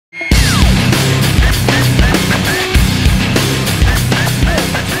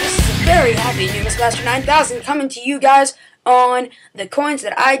Master 9000 coming to you guys on the coins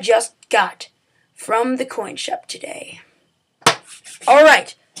that I just got from the coin shop today.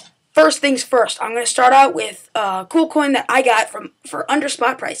 Alright, first things first, I'm going to start out with a cool coin that I got for under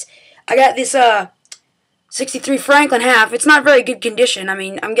spot price. I got this 63 Franklin half. It's not very good condition. I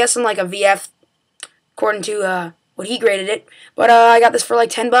mean, I'm guessing like a VF according to what he graded it. But I got this for like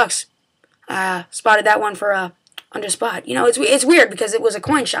 10 bucks. Spotted that one for under spot. You know, it's weird because it was a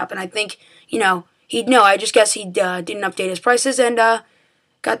coin shop, and I think, you know, he'd know. I just guess he didn't update his prices and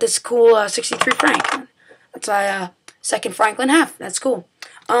got this cool 63 Frank. That's my second Franklin half. That's cool.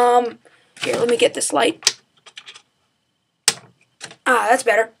 Here, let me get this light. That's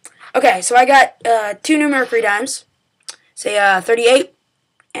better. Okay, so I got two new Mercury dimes. Say 38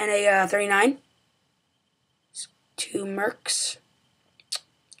 and a 39. Two Mercs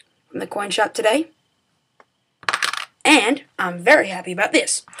from the coin shop today. And I'm very happy about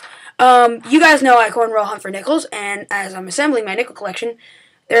this. You guys know I coin roll hunt for nickels, and as I'm assembling my nickel collection,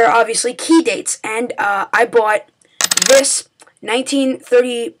 there are obviously key dates. And I bought this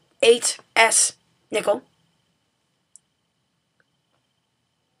 1938S nickel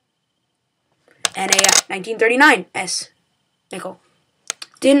and a 1939S nickel.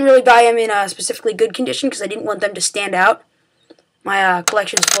 Didn't really buy them in specifically good condition because I didn't want them to stand out. My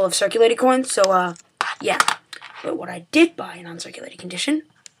collection's full of circulated coins, so yeah. But what I did buy in uncirculated condition,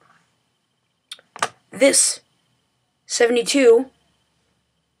 this 72S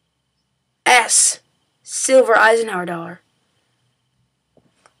silver Eisenhower dollar.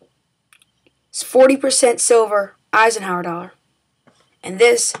 It's 40% silver Eisenhower dollar. And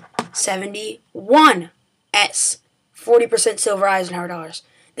this 71S 40% silver Eisenhower dollars.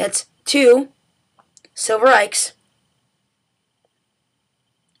 That's two silver Ikes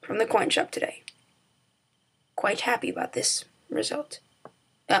from the coin shop today. Quite happy about this result.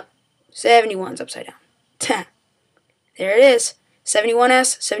 Oh, 71's upside down. There it is.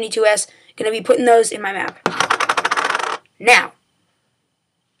 71S, 72S. Gonna be putting those in my map. Now,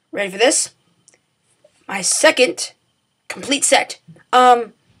 ready for this? My second complete set.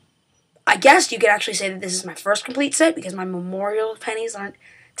 I guess you could actually say that this is my first complete set because my memorial pennies aren't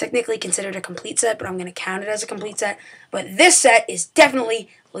technically considered a complete set, but I'm going to count it as a complete set. But this set is definitely,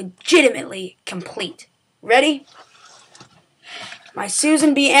 legitimately complete. Ready? My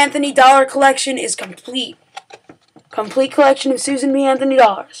Susan B. Anthony dollar collection is complete. Complete collection of Susan B. Anthony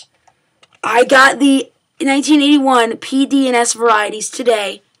dollars. I got the 1981 PD and S varieties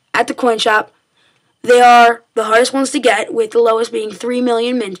today at the coin shop. They are the hardest ones to get, with the lowest being 3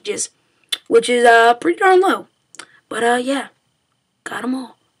 million mintages, which is pretty darn low. But yeah, got them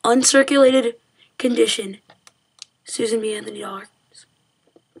all. Uncirculated condition, Susan B. Anthony dollars.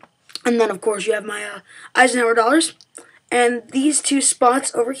 And then, of course, you have my Eisenhower dollars. And these two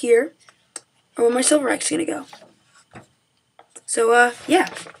spots over here are where my silver Ike's going to go. So, yeah.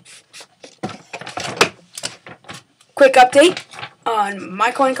 Quick update on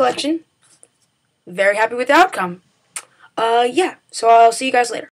my coin collection. Very happy with the outcome. Yeah, so I'll see you guys later.